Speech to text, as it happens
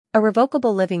A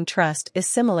revocable living trust is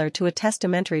similar to a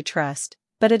testamentary trust,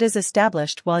 but it is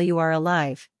established while you are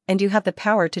alive, and you have the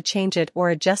power to change it or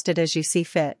adjust it as you see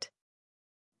fit.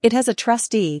 It has a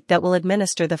trustee that will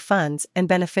administer the funds and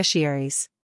beneficiaries.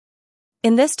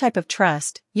 In this type of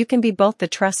trust, you can be both the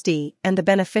trustee and the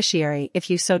beneficiary if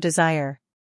you so desire.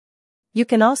 You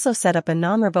can also set up a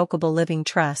non-revocable living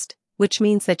trust, which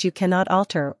means that you cannot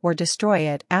alter or destroy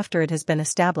it after it has been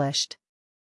established.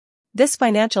 This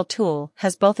financial tool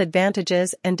has both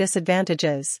advantages and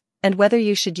disadvantages, and whether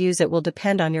you should use it will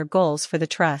depend on your goals for the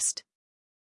trust.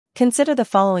 Consider the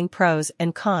following pros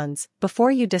and cons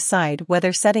before you decide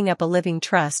whether setting up a living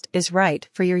trust is right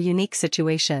for your unique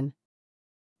situation.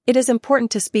 It is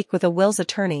important to speak with a will's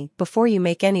attorney before you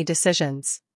make any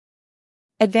decisions.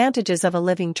 Advantages of a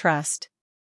living trust.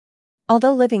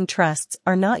 Although living trusts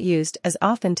are not used as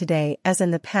often today as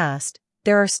in the past,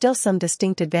 there are still some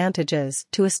distinct advantages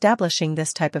to establishing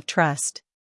this type of trust.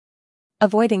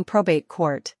 Avoiding probate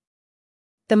court.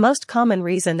 The most common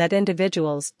reason that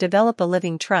individuals develop a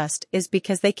living trust is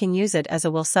because they can use it as a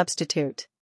will substitute.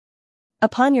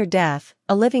 Upon your death,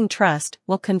 a living trust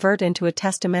will convert into a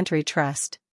testamentary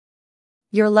trust.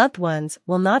 Your loved ones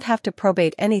will not have to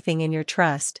probate anything in your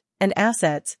trust, and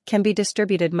assets can be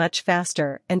distributed much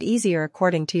faster and easier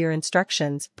according to your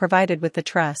instructions provided with the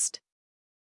trust.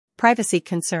 Privacy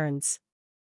concerns.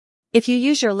 If you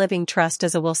use your living trust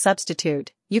as a will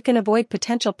substitute, you can avoid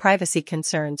potential privacy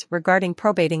concerns regarding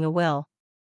probating a will.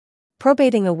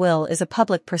 Probating a will is a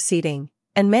public proceeding,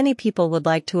 and many people would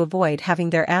like to avoid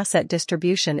having their asset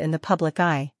distribution in the public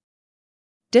eye.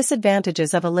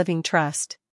 Disadvantages of a living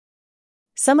trust.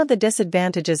 Some of the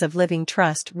disadvantages of living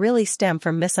trust really stem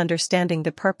from misunderstanding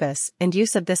the purpose and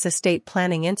use of this estate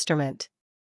planning instrument.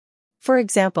 For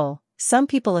example, some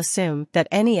people assume that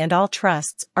any and all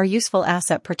trusts are useful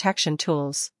asset protection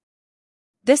tools.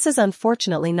 This is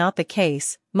unfortunately not the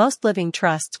case. Most living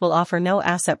trusts will offer no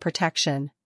asset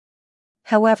protection.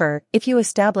 However, if you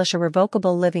establish a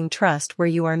revocable living trust where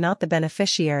you are not the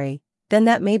beneficiary, then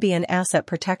that may be an asset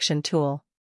protection tool.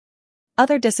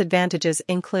 Other disadvantages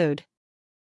include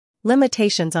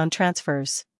limitations on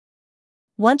transfers.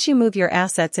 Once you move your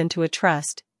assets into a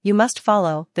trust, you must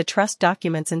follow the trust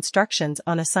document's instructions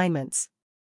on assignments.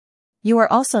 You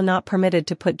are also not permitted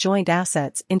to put joint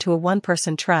assets into a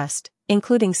one-person trust,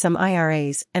 including some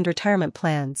IRAs and retirement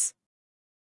plans.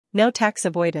 No tax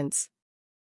avoidance.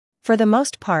 For the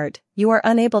most part, you are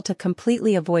unable to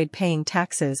completely avoid paying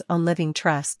taxes on living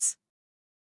trusts.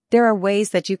 There are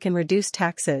ways that you can reduce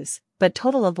taxes, but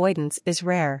total avoidance is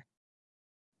rare.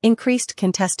 Increased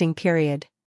contesting period.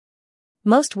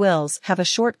 Most wills have a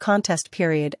short contest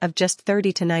period of just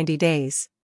 30 to 90 days.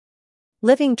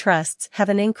 Living trusts have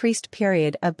an increased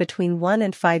period of between 1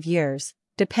 and 5 years,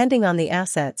 depending on the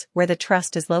assets where the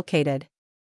trust is located.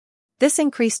 This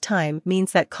increased time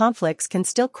means that conflicts can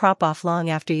still crop off long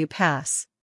after you pass.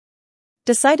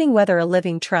 Deciding whether a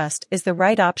living trust is the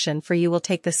right option for you will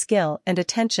take the skill and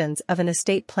attentions of an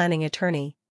estate planning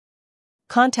attorney.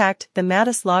 Contact the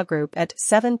Matus Law Group at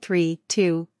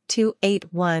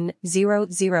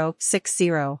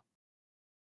 732-281-0060.